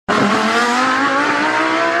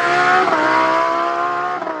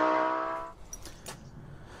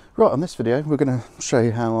Right, on this video we're going to show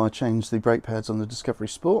you how I changed the brake pads on the Discovery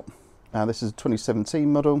Sport. This is a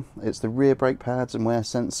 2017 model. It's the rear brake pads and wear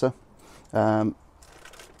sensor.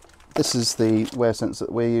 This is the wear sensor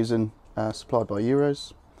that we're using, supplied by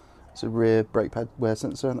Euros. It's a rear brake pad wear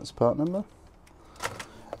sensor, and that's the part number.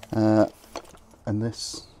 And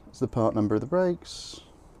this is the part number of the brakes,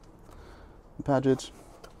 padded.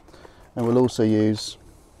 And we'll also use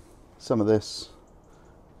some of this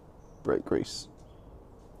brake grease,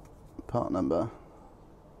 part number.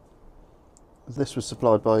 This was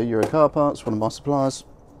supplied by Euro Car Parts, one of my suppliers.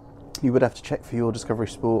 You would have to check for your Discovery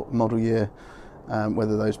Sport model year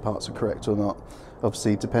whether those parts are correct or not.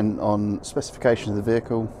 Obviously, depending on specification of the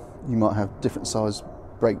vehicle, you might have different size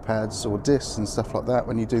brake pads or discs and stuff like that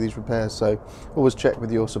when you do these repairs. So always check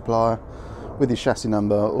with your supplier, with your chassis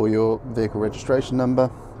number or your vehicle registration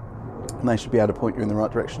number, and they should be able to point you in the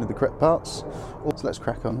right direction of the correct parts. So let's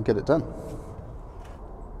crack on and get it done.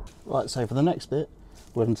 Right, so for the next bit,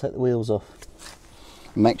 we're going to take the wheels off.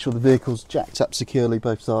 Make sure the vehicle's jacked up securely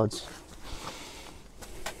both sides.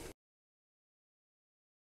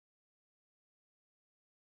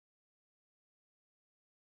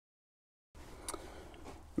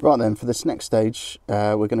 Right then, for this next stage,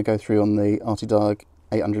 we're going to go through on the Diag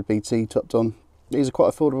 800BT Topdon. These are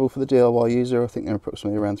quite affordable for the DIY user. I think they're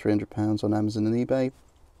approximately around £300 on Amazon and eBay.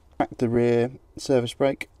 Crack the rear service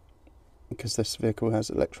brake, because this vehicle has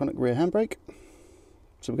electronic rear handbrake.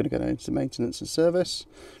 So we're going to go into maintenance and service.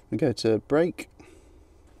 We go to brake.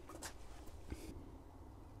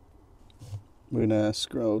 We're going to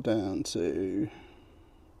scroll down to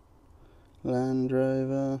Land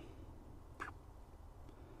Rover.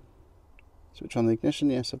 Switch on the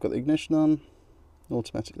ignition. Yes, I've got the ignition on.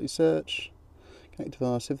 Automatically search. Connect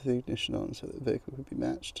device with the ignition on so that the vehicle can be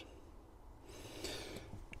matched.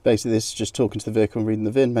 Basically, this is just talking to the vehicle and reading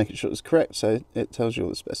the VIN, making sure it's correct, so it tells you all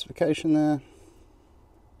the specification there.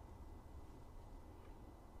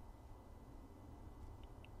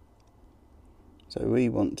 So we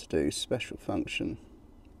want to do special function.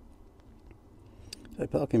 So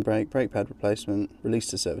parking brake, brake pad replacement, release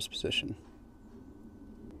to service position.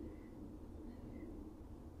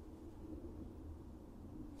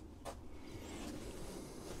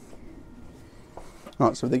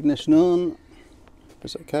 Right, so with the ignition on,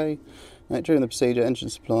 press OK. Now, during the procedure,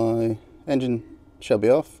 engine shall be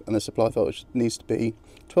off and the supply voltage needs to be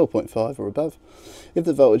 12.5 or above. If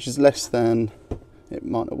the voltage is less than, it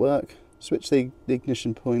might not work. Switch the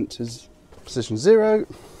ignition point to position 0.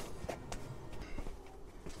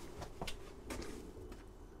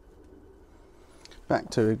 Back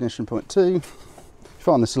to ignition point 2. You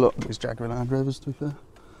find this a lot with these Jaguar Land Rovers, to be fair.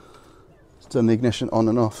 It's done the ignition on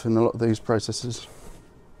and off in a lot of these processes.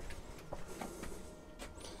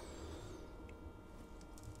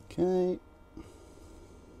 Okay,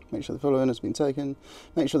 make sure the following has been taken.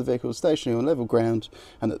 Make sure the vehicle is stationary on level ground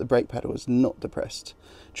and that the brake pedal is not depressed.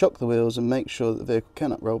 Chock the wheels and make sure that the vehicle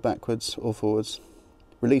cannot roll backwards or forwards.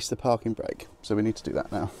 Release the parking brake. So we need to do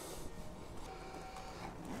that now.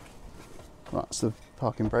 Right, so the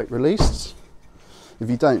parking brake released. If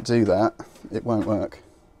you don't do that, it won't work.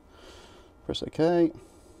 Press OK.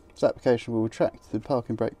 This application will retract the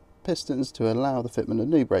parking brake pistons to allow the fitment of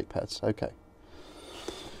new brake pads. OK.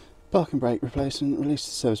 Parking brake replacement, release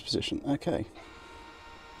to service position. Okay.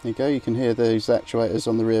 There you go, you can hear those actuators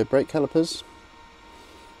on the rear brake calipers.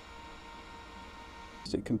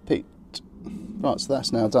 So compete. Right, so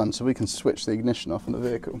that's now done, so we can switch the ignition off on the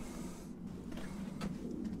vehicle.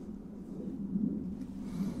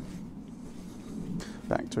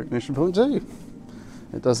 Back to ignition point 2.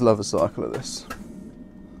 It does love a cycle of this.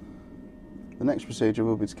 The next procedure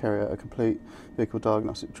will be to carry out a complete vehicle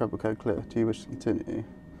diagnostic trouble code clear. Do you wish to continue?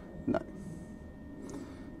 No.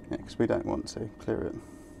 Yeah, because we don't want to clear it.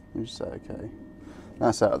 We just say OK.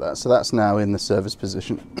 That's out of that. So that's now in the service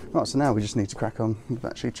position. Right, so now we just need to crack on with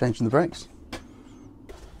actually changing the brakes.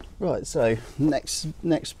 Right, so next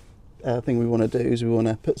thing we want to do is we want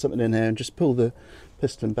to put something in here and just pull the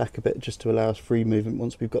piston back a bit just to allow us free movement.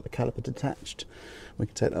 Once we've got the caliper detached, we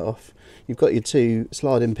can take that off. You've got your 2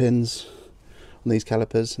 sliding pins on these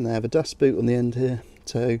calipers and they have a dust boot on the end here.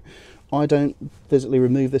 So I don't physically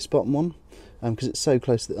remove this bottom one because it's so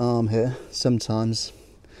close to the arm here. Sometimes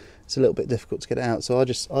it's a little bit difficult to get it out, so I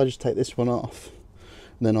just take this one off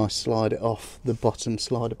and then I slide it off the bottom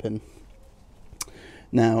slider pin.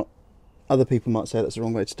 Now, other people might say that's the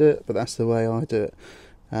wrong way to do it, but that's the way I do it.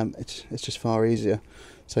 It's just far easier.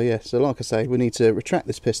 So yeah, so like I say, we need to retract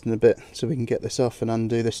this piston a bit so we can get this off and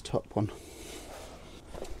undo this top one.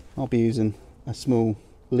 I'll be using a small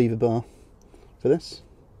lever bar for this.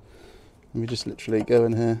 And we just literally go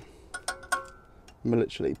in here and we'll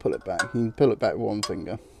literally pull it back. You can pull it back with one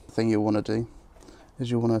finger. The thing you'll want to do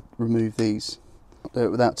is you'll want to remove these. Do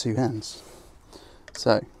it without two hands.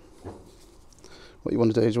 So what you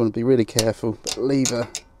want to do is you want to be really careful, but lever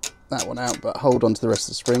that one out, but hold on to the rest of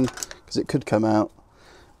the spring, because it could come out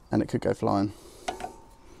and it could go flying.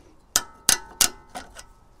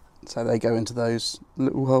 So they go into those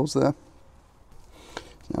little holes there.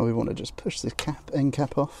 Now we want to just push the end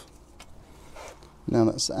cap off. Now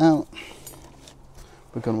that's out,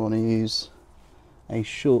 we're going to want to use a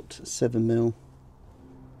short 7mm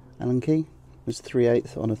Allen key. It's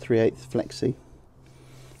 3/8 on a 3/8 flexi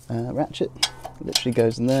ratchet. It literally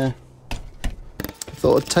goes in there. I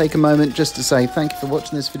thought I'd take a moment just to say thank you for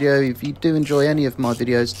watching this video. If you do enjoy any of my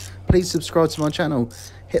videos, please subscribe to my channel,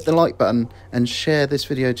 hit the like button and share this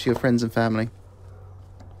video to your friends and family.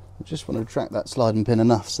 I just want to retract that sliding pin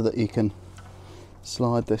enough so that you can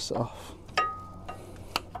slide this off.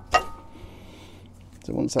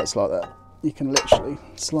 So once that's like that, you can literally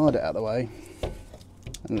slide it out of the way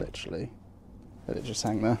and literally let it just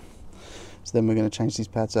hang there. So then we're going to change these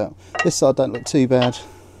pads out. This side don't look too bad,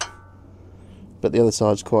 but the other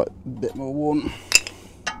side's quite a bit more worn.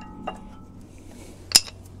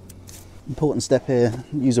 Important step here,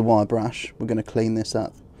 use a wire brush. We're going to clean this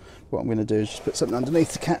up. What I'm going to do is just put something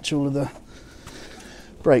underneath to catch all of the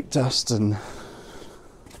brake dust and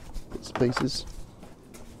bits and pieces.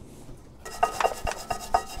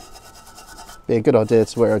 Be a good idea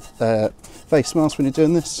to wear a face mask when you're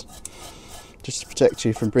doing this, just to protect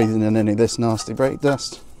you from breathing in any of this nasty brake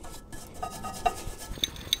dust.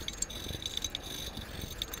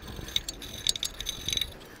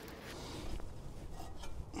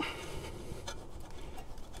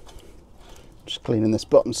 Just cleaning this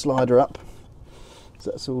bottom slider up,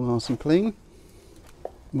 so that's all nice and clean.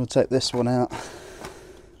 We'll take this one out.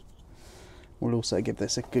 We'll also give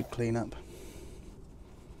this a good clean up.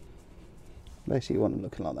 Basically you want them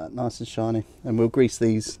looking like that, nice and shiny, and we'll grease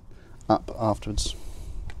these up afterwards.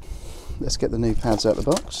 Let's get the new pads out of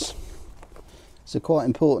the box. So quite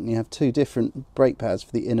important, you have two different brake pads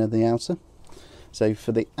for the inner and the outer. So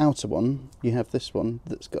for the outer one, you have this one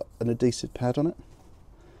that's got an adhesive pad on it.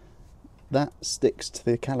 That sticks to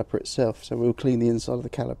the caliper itself, so we'll clean the inside of the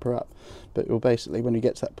caliper up, but we'll basically, when you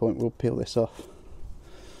get to that point, we'll peel this off.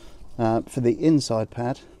 For the inside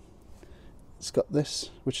pad, it's got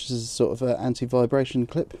this, which is sort of an anti-vibration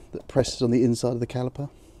clip that presses on the inside of the caliper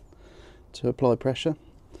to apply pressure.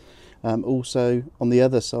 Also on the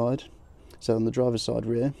other side, so on the driver's side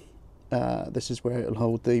rear, this is where it'll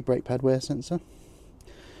hold the brake pad wear sensor.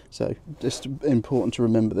 So just important to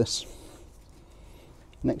remember this.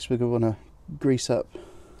 Next we're going to want to grease up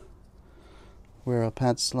where our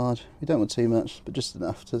pads slide. We don't want too much, but just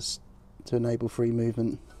enough to enable free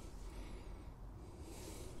movement.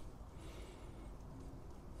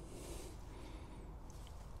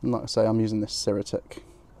 And like I say, I'm using this Ceratec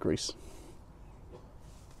grease.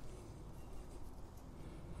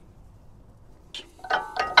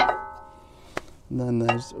 And then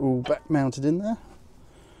there's all back mounted in there.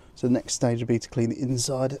 So the next stage will be to clean the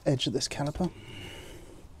inside edge of this caliper.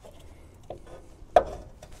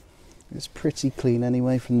 It's pretty clean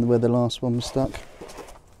anyway from where the last one was stuck.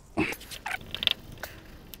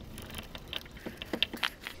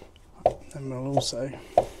 And we'll also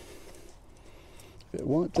bit of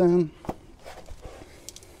wipe down.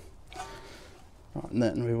 Right, and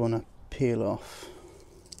then we want to peel off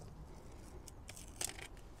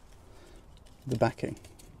the backing.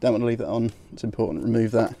 Don't want to leave that on, it's important to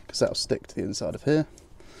remove that because that'll stick to the inside of here.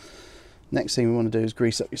 Next thing we want to do is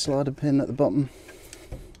grease up your slider pin at the bottom.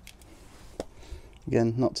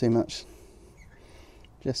 Again, not too much,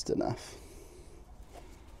 just enough.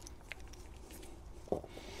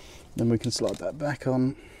 Then we can slide that back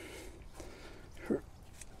on.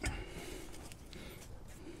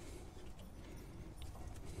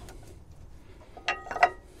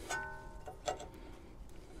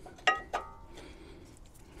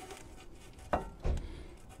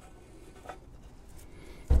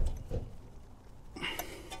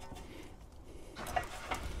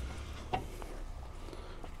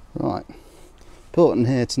 Right, important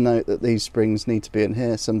here to note that these springs need to be in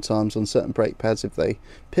here. Sometimes on certain brake pads, if they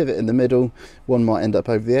pivot in the middle, one might end up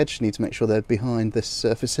over the edge. You need to make sure they're behind this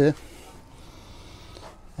surface here.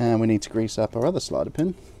 And we need to grease up our other slider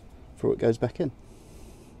pin before it goes back in.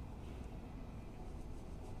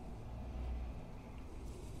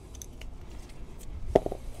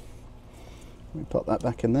 We pop that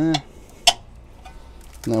back in there.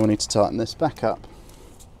 Now we need to tighten this back up.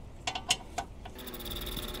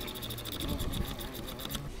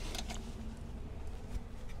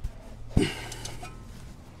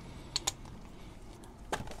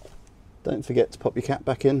 Don't forget to pop your cap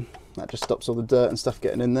back in. That just stops all the dirt and stuff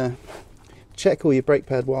getting in there. Check all your brake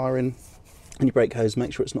pad wiring and your brake hose,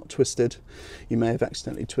 make sure it's not twisted. You may have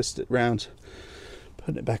accidentally twisted it round.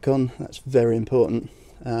 Putting it back on, that's very important.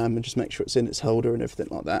 And just make sure it's in its holder and everything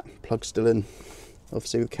like that. Plug's still in,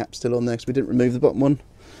 obviously with the cap still on there because we didn't remove the bottom one.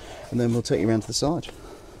 And then we'll take you around to the side.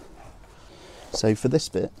 So for this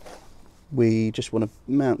bit, we just want to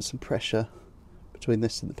mount some pressure between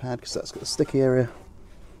this and the pad because that's got a sticky area.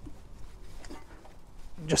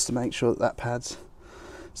 Just to make sure that that pad's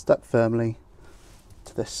stuck firmly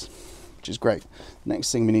to this, which is great.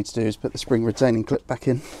 Next thing we need to do is put the spring retaining clip back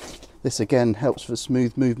in. This again helps for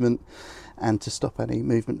smooth movement and to stop any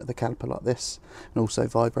movement of the caliper like this, and also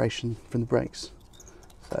vibration from the brakes.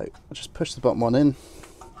 So I'll just push the bottom one in,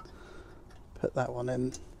 put that one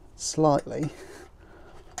in slightly,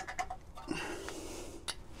 and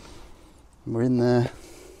we're in there.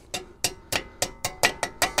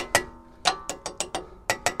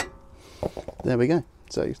 There we go.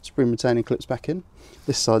 So spring retaining clips back in.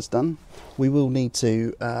 This side's done. We will need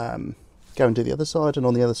to go and do the other side, and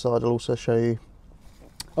on the other side I'll also show you,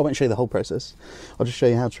 I won't show you the whole process, I'll just show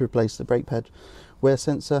you how to replace the brake pad wear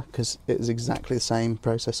sensor, because it is exactly the same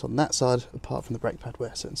process on that side apart from the brake pad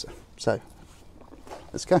wear sensor. So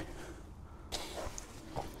let's go.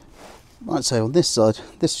 Right, so on this side,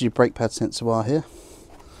 this is your brake pad sensor wire here,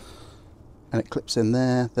 and it clips in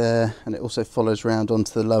there, there, and it also follows around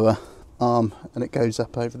onto the lower arm and it goes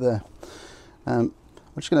up over there. I'm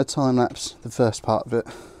just going to time lapse the first part of it,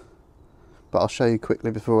 but I'll show you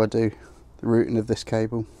quickly before I do the routing of this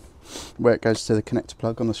cable, where it goes to the connector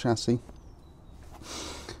plug on the chassis.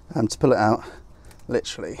 To pull it out,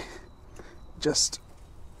 literally just,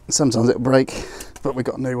 sometimes it'll break, but we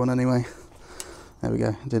got a new one anyway. There we go,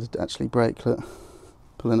 it did actually break, look,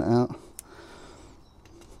 pulling it out.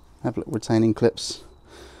 Have little retaining clips.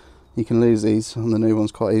 You can lose these on the new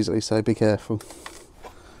ones quite easily, so be careful.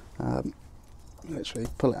 Literally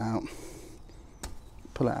pull it out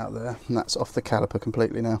there, and that's off the caliper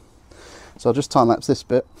completely now. So I'll just time lapse this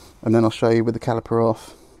bit, and then I'll show you with the caliper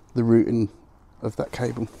off the routing of that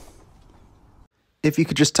cable. If you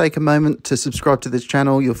could just take a moment to subscribe to this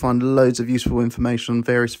channel, you'll find loads of useful information on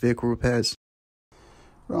various vehicle repairs.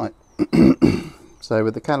 Right, so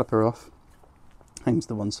with the caliper off, hangs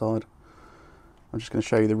to one side. I'm just going to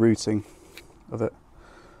show you the routing of it.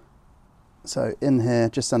 So in here,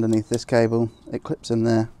 just underneath this cable, it clips in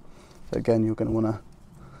there. So again, you're going to want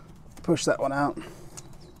to push that one out.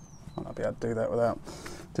 I might be able to do that without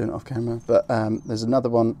doing it off camera. But there's another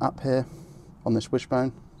one up here on this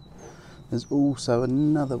wishbone. There's also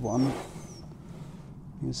another one. You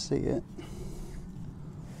can see it.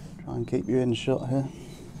 Try and keep you in shot here.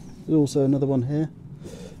 There's also another one here.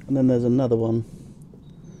 And then there's another one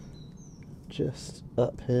just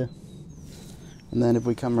up here, and then if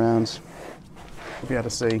we come round, we'll be able to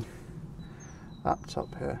see up top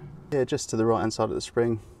here. Here, just to the right hand side of the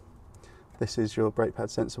spring, this is your brake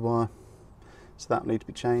pad sensor wire, so that will need to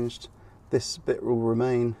be changed. This bit will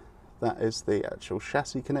remain, that is the actual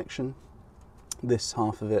chassis connection. This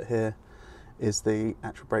half of it here is the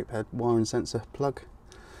actual brake pad wiring sensor plug.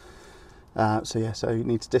 So yeah, so you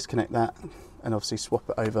need to disconnect that and obviously swap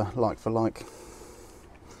it over like for like.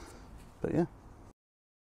 But yeah.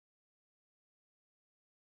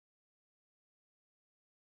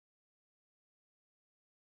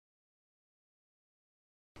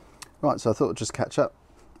 Right, so I thought I'd just catch up.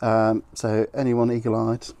 So anyone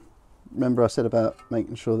eagle-eyed, remember I said about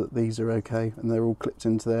making sure that these are okay and they're all clipped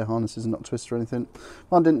into their harnesses and not twist or anything.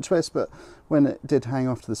 One didn't twist, but when it did hang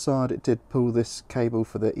off to the side, it did pull this cable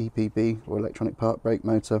for the EPB, or electronic park brake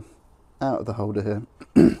motor, out of the holder here.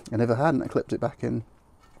 And if I hadn't clipped it back in,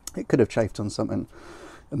 it could have chafed on something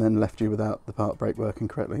and then left you without the park brake working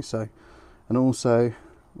correctly. So, and also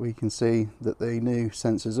we can see that the new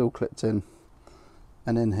sensor's all clipped in,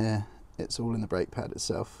 and in here it's all in the brake pad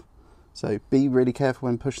itself. So be really careful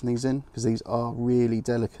when pushing these in, because these are really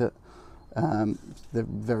delicate. They're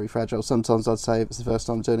very fragile. Sometimes I'd say if it's the first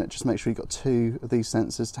time doing it, just make sure you've got 2 of these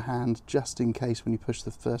sensors to hand, just in case when you push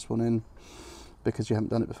the first one in, because you haven't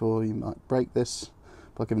done it before, you might break this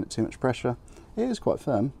by giving it too much pressure. It is quite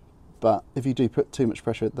firm, but if you do put too much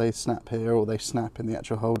pressure, they snap here, or they snap in the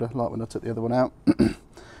actual holder, like when I took the other one out.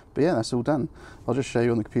 But yeah, that's all done. I'll just show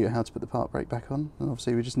you on the computer how to put the park brake back on, and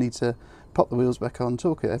obviously we just need to pop the wheels back on,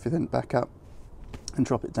 torque everything back up, and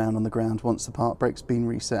drop it down on the ground once the park brake's been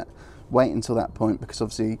reset. Wait until that point, because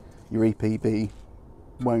obviously your EPB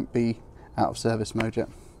won't be out of service mode yet,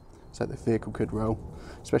 so the vehicle could roll,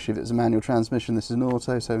 especially if it's a manual transmission. This is an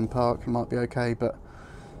auto, so in park it might be okay, but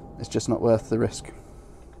it's just not worth the risk.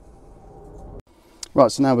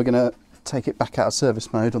 Right, so now we're going to take it back out of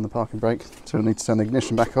service mode on the parking brake, so we'll need to turn the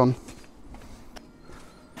ignition back on.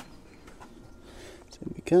 So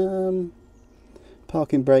we come,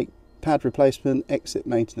 parking brake pad replacement, exit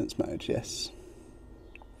maintenance mode, yes.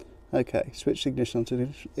 Okay, switch ignition onto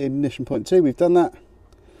ignition point 2, we've done that.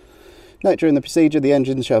 Note during the procedure the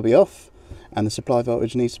engine shall be off and the supply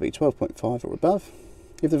voltage needs to be 12.5 or above.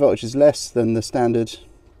 If the voltage is less than the standard,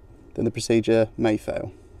 then the procedure may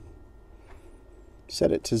fail.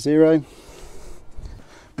 Set it to 0,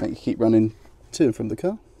 make you keep running to and from the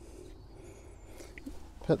car.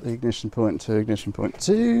 Put the ignition point to ignition point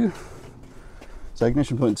 2. So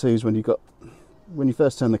ignition point 2 is when you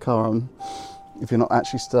first turn the car on. If you're not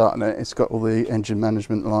actually starting it, it's got all the engine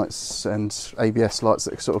management lights and ABS lights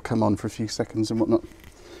that sort of come on for a few seconds and whatnot.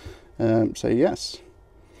 So yes,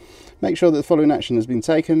 make sure that the following action has been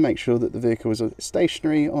taken. Make sure that the vehicle is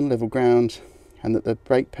stationary on level ground and that the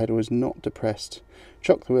brake pedal is not depressed.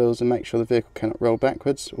 Chock the wheels and make sure the vehicle cannot roll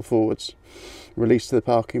backwards or forwards. Release to the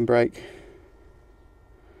parking brake.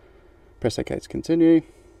 Press OK to continue.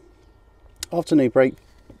 After new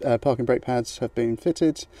parking brake pads have been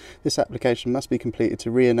fitted, this application must be completed to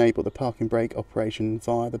re-enable the parking brake operation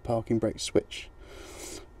via the parking brake switch.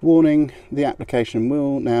 Warning, the application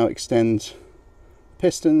will now extend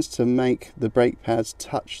pistons to make the brake pads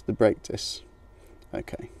touch the brake discs.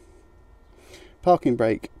 Okay. Parking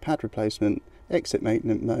brake pad replacement, exit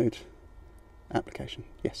maintenance mode, application,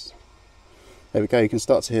 yes. There we go, you can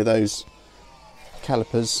start to hear those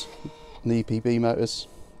calipers and the EPB motors.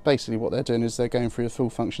 Basically what they're doing is they're going through a full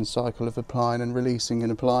function cycle of applying and releasing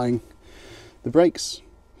and applying the brakes.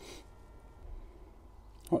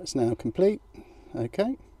 Right, it's now complete.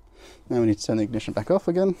 Okay, now we need to turn the ignition back off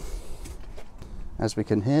again. As we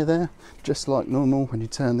can hear there, just like normal, when you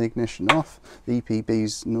turn the ignition off, the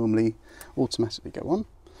EPBs normally automatically go on.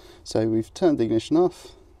 So we've turned the ignition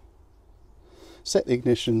off, set the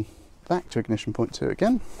ignition back to ignition point 2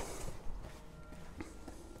 again.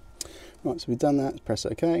 Right, so we've done that, press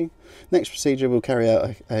OK. Next procedure, we'll carry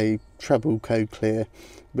out a trouble code clear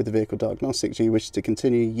with the vehicle diagnostics. Do you wish to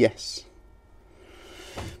continue? Yes.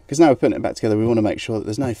 Because now we're putting it back together, we want to make sure that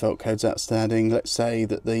there's no fault codes outstanding. Let's say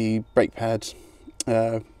that the brake pad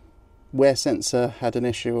wear sensor had an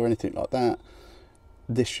issue or anything like that.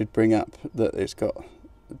 This should bring up that it's got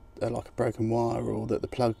like a broken wire, or that the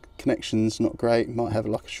plug connection's not great. It might have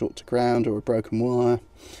like a short to ground or a broken wire.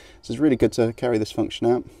 So it's really good to carry this function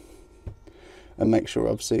out. And make sure,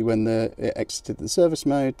 obviously, when it exited the service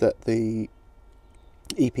mode, that the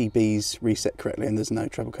EPBs reset correctly and there's no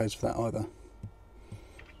trouble codes for that either.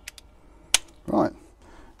 Right,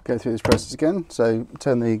 go through this process again. So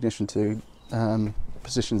turn the ignition to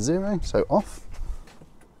position 0, so off.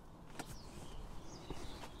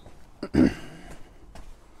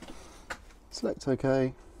 Select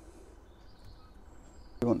OK.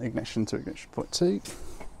 We want the ignition to ignition point 2.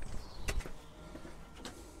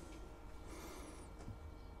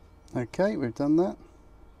 Okay, we've done that.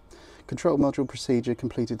 Control module procedure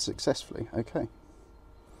completed successfully. Okay.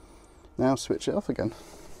 Now switch it off again.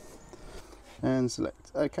 And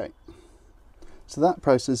select OK. So that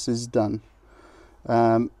process is done.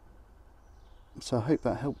 So I hope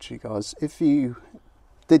that helped you guys. If you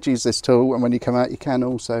did use this tool and when you come out, you can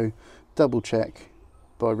also double check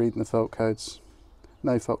by reading the fault codes.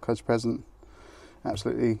 No fault codes present.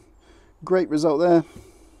 Absolutely great result there.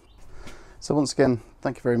 So once again,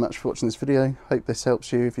 thank you very much for watching this video. Hope this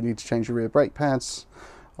helps you if you need to change your rear brake pads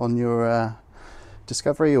on your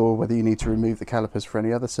Discovery, or whether you need to remove the calipers for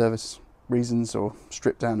any other service reasons or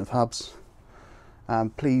strip down of hubs.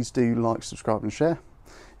 Please do like, subscribe and share.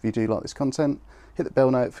 If you do like this content, hit the bell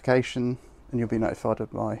notification and you'll be notified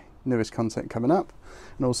of my newest content coming up.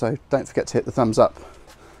 And also don't forget to hit the thumbs up.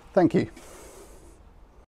 Thank you.